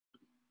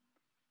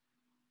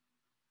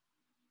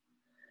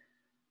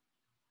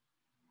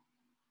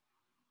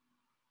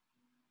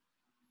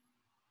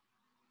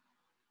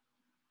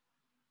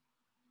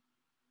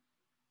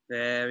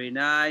Very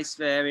nice,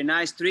 very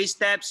nice. 3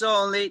 steps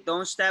only.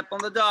 Don't step on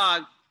the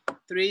dog.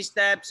 3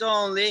 steps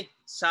only.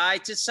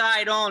 Side to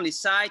side only.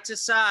 Side to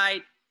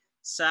side.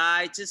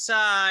 Side to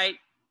side.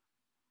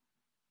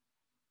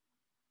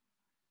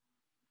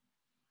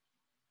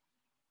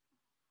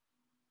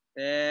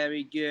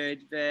 Very good,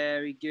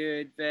 very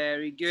good,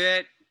 very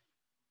good.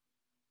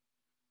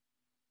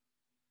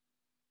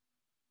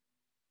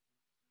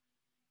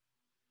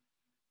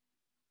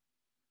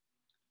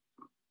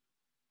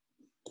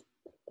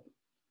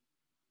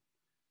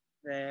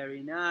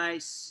 Very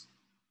nice.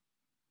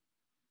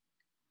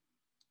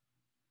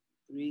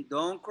 3,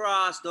 don't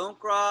cross,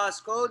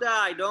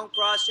 Kodai, don't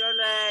cross your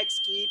legs,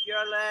 keep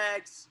your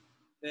legs.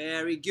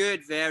 Very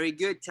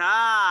good,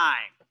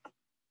 time.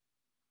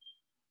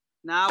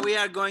 Now we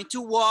are going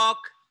to walk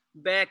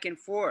back and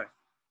forth.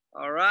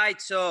 All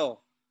right, so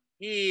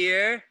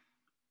here,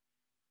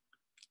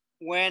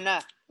 when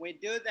we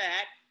do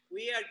that,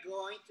 we are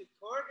going to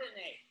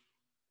coordinate.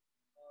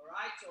 All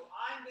right, so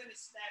I'm going to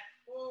step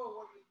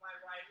forward with my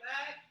right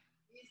leg.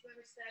 He's going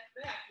to step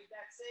back with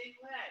that same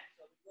leg.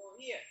 So we go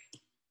here,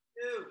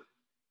 2,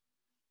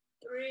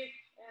 3,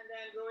 and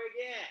then go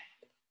again.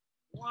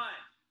 1,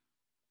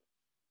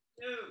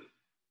 2,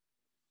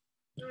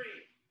 3,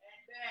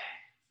 and back.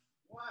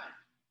 1,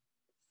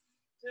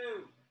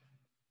 2,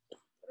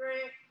 3,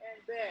 and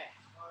back.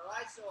 All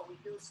right, so we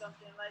do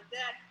something like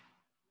that.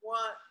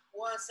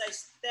 Once I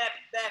step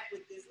back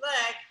with this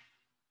leg,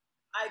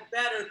 I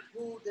better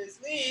pull the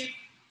sleeve,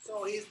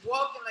 so he's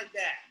walking like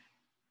that.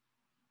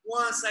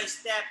 Once I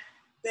step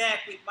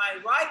back with my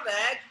right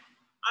leg,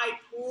 I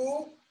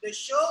pull the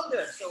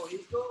shoulder, so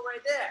he's going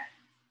right there.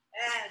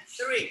 And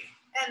 3,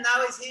 and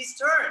now it's his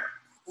turn.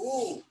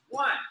 Ooh,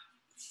 1,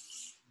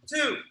 2,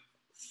 3,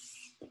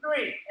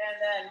 and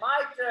then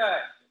my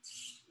turn.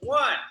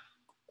 1,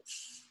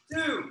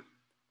 2,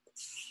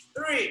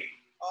 3.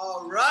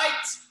 All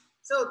right,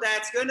 so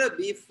that's gonna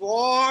be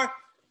for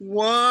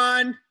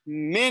 1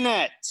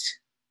 minute.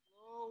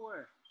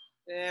 Lower.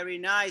 Very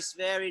nice,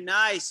 very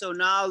nice. So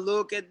now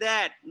look at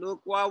that.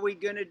 Look what we're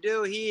gonna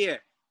do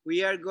here.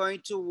 We are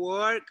going to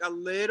work a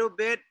little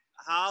bit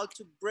how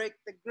to break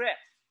the grip.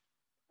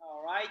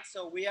 All right,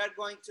 so we are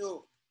going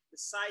to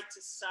side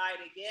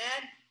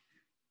again.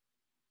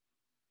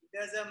 It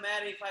doesn't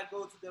matter if I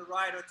go to the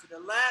right or to the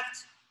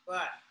left,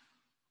 but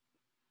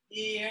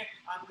here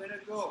I'm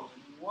gonna go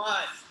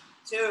 1,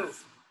 2,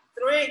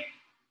 3.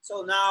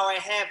 So now I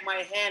have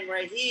my hand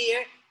right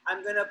here.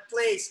 I'm gonna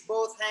place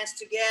both hands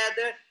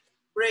together,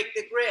 break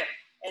the grip,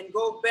 and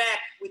go back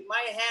with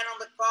my hand on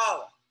the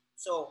collar.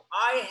 So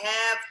I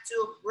have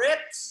 2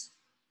 grips.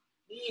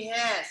 He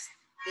has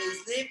the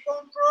sleeve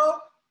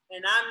control,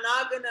 and I'm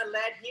not gonna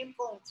let him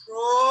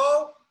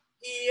control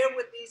here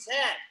with his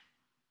hand.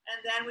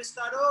 And then we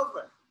start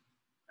over.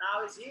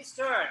 Now it's his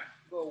turn.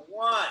 Go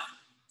 1,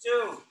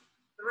 2,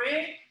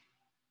 3,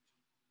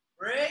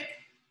 break,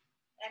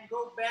 and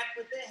go back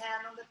with the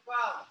hand on the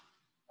collar.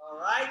 All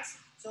right,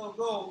 so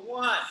go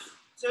 1,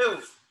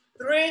 2,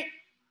 3.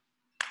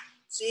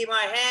 See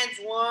my hands,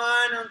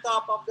 one on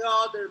top of the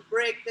other.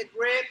 Break the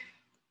grip,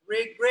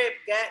 re-grip,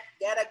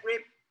 get a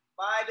grip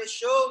by the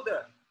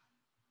shoulder.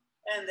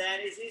 And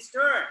then it's his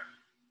turn.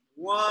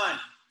 1,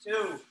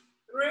 2,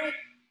 3,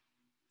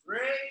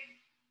 break.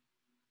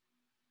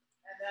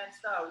 And then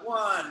start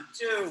 1,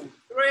 2,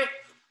 3,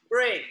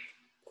 break.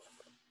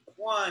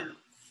 1,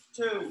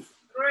 2, 3,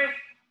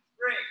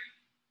 break.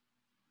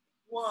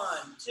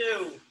 1,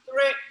 2,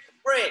 3,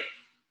 break.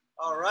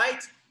 All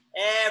right.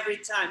 Every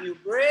time you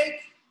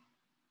break,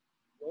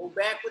 go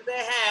back with the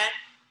hand,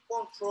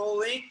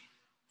 controlling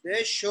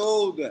the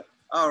shoulder.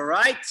 All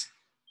right.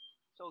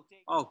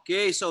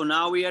 Okay, so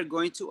now we are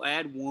going to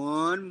add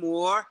one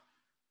more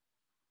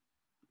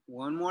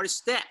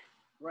step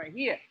right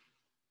here.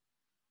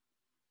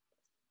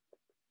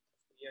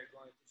 We are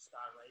going to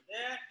start right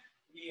there.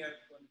 We are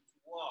going to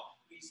walk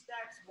 3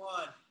 steps.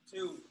 1,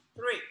 2,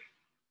 3.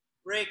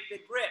 Break the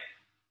grip.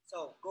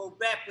 So go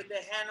back with the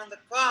hand on the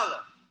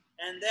collar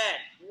and then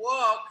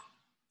walk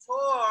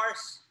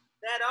towards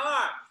that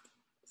arm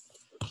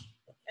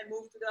and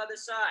move to the other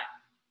side,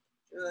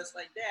 just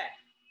like that.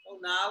 So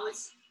now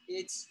it's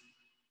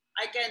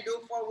I can do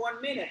for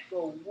 1 minute.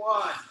 Go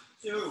 1,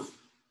 2,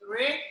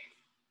 3.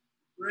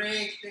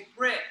 Break the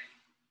grip.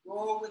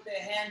 Go with the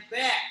hand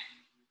back,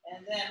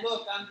 and then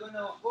look, I'm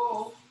gonna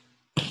go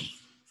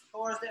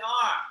towards the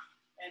arm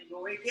and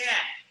go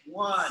again.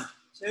 1,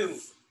 2,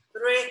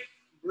 3.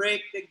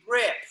 Break the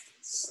grip.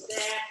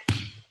 Step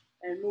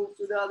and move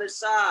to the other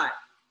side.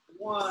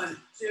 1,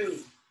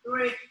 2,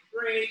 3.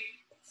 Break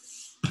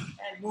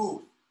and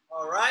move.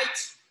 All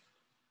right.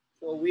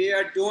 So we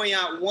are doing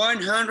a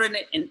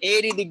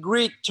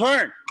 180-degree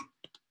turn.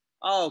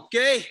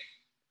 Okay.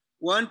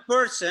 1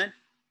 person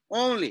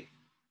only.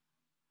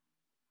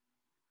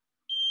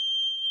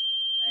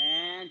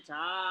 And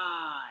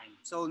time.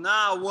 So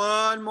now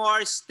 1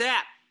 more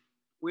step.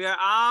 We are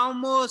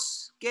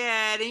almost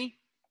getting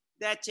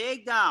that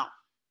takedown.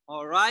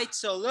 All right.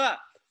 So look.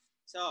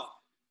 So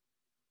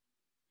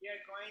we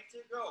are going to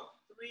go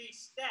 3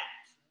 steps.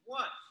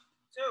 1,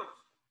 2,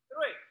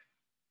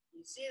 3.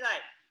 You see,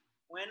 like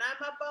when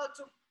I'm about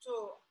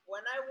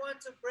when I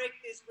want to break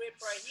this grip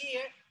right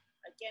here,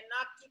 I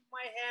cannot keep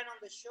my hand on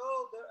the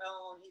shoulder,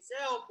 on his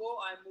elbow.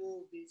 I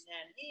move this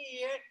hand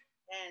here,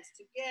 hands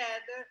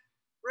together,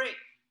 break.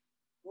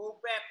 Go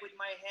back with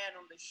my hand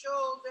on the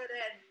shoulder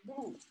and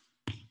move.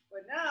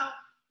 But now,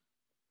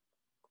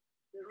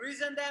 the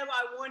reason that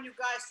I want you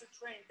guys to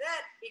train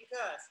that,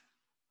 because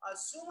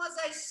as soon as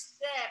I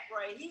step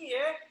right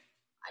here,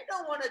 I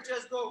don't want to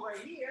just go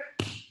right here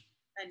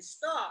and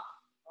stop,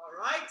 all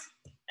right?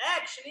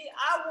 Actually,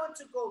 I want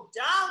to go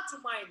down to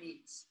my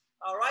knees,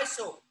 all right?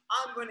 So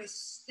I'm going to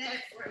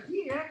step right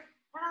here,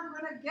 and I'm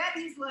going to get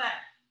his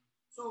leg.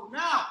 So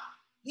now,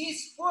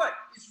 his foot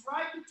is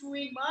right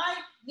between my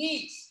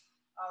knees,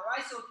 all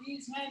right? So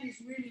this hand is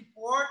really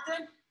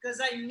important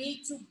because I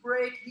need to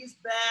break his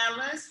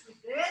balance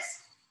with this.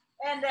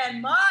 And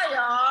then my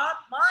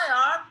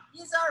arm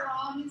is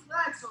around his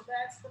leg. So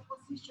that's the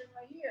position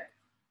right here.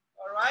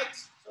 All right,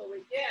 so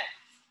again,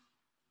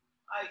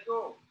 I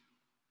go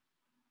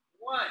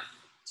 1,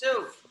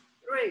 2,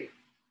 3,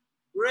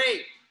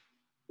 break,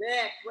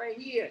 back right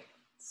here,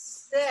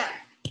 step,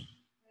 and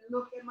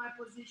look at my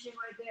position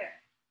right there.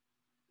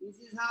 This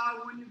is how I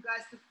want you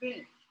guys to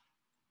finish.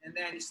 And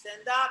then you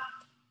stand up,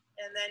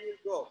 and then you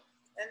go.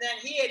 And then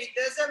here, it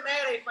doesn't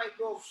matter if I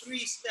go 3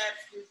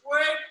 steps this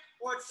way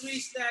or 3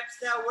 steps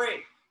that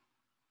way.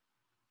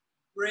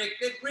 Break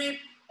the grip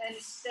and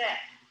step.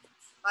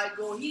 I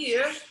go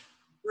here,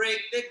 break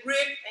the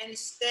grip and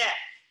step.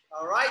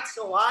 All right,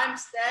 so I'm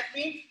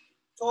stepping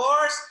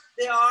towards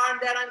the arm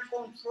that I'm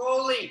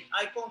controlling.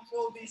 I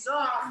control this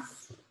arm.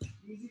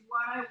 This is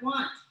what I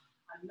want,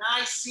 a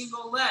nice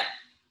single leg.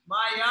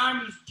 My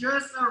arm is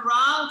just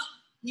around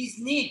his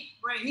knee,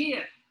 right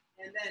here.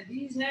 And then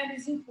this hand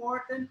is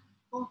important,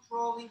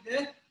 controlling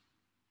the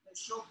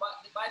shoulder,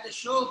 by the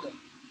shoulder.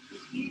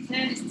 If this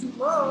hand is too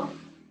low,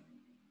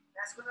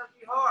 that's gonna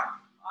be hard.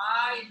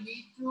 I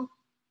need to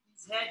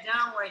his head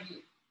down right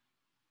here.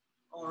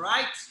 All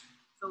right,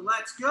 so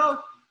let's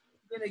go.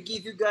 I'm gonna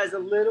give you guys a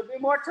little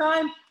bit more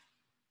time.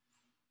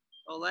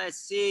 So let's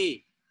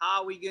see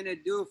how we're gonna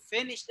do.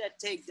 Finish that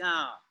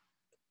takedown.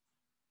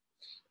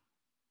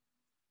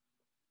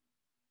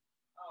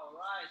 All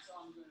right, so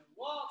I'm gonna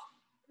walk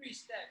 3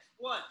 steps.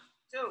 1,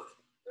 2,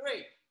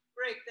 3.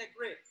 Break that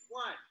grip.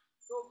 1.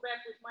 Go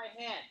back with my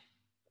hand.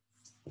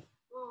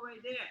 Go right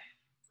there.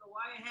 So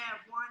I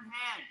have one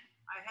hand.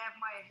 I have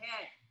my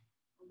head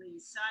on the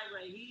side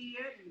right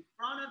here, in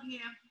front of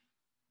him,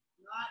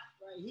 not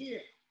right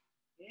here.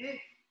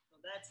 Okay? So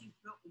that's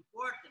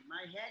important.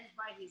 My head is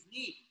by his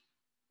knee.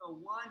 So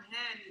one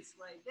hand is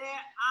right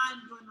there.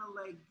 I'm gonna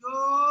let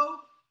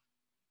go.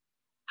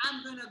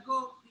 I'm gonna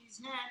go this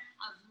hand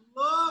as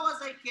low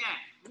as I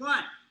can.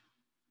 1.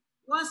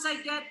 Once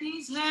I get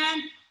this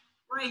hand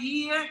right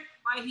here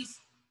by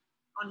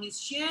on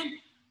his shin,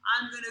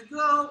 I'm gonna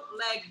go,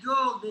 let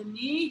go of the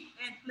knee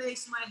and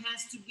place my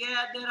hands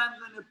together. I'm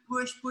gonna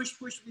push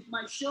with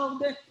my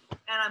shoulder, and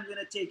I'm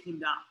gonna take him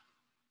down.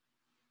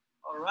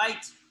 All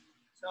right,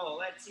 so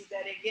let's see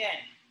that again.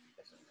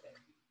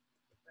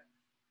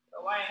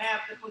 So I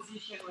have the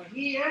position right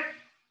here.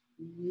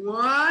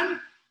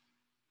 1,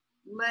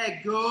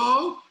 let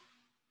go.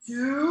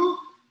 2,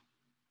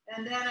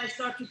 and then I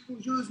start to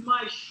use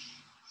my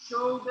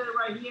shoulder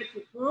right here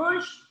to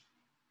push.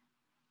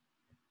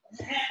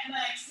 Head,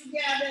 legs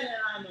together, and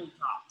I'm on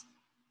top.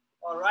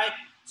 All right,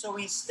 so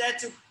instead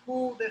to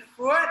pull the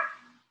foot,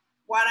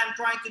 what I'm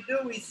trying to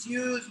do is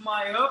use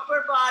my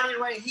upper body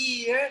right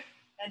here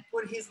and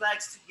put his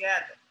legs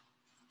together.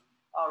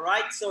 All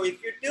right, so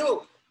if you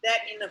do that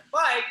in a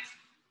fight,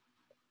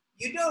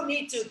 you don't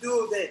need to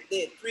do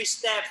the 3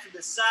 steps to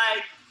the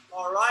side.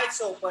 All right,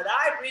 so but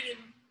I really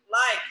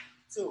like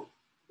to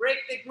break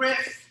the grip,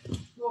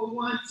 go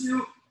 1,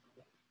 2,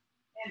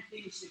 and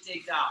finish the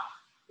takedown.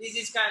 This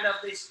is kind of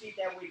the speed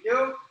that we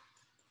do.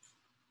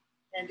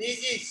 And this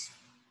is,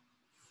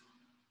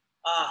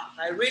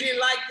 I really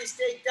like this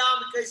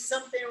takedown because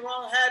something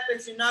wrong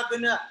happens, you're not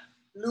gonna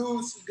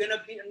lose, you're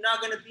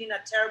not gonna be in a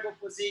terrible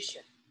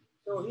position.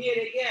 So here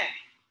again,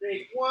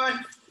 break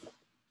 1,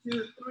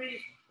 2,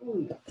 3,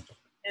 boom.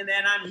 And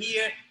then I'm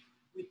here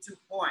with 2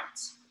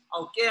 points.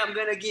 Okay, I'm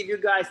gonna give you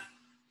guys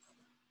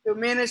 2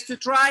 minutes to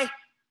try.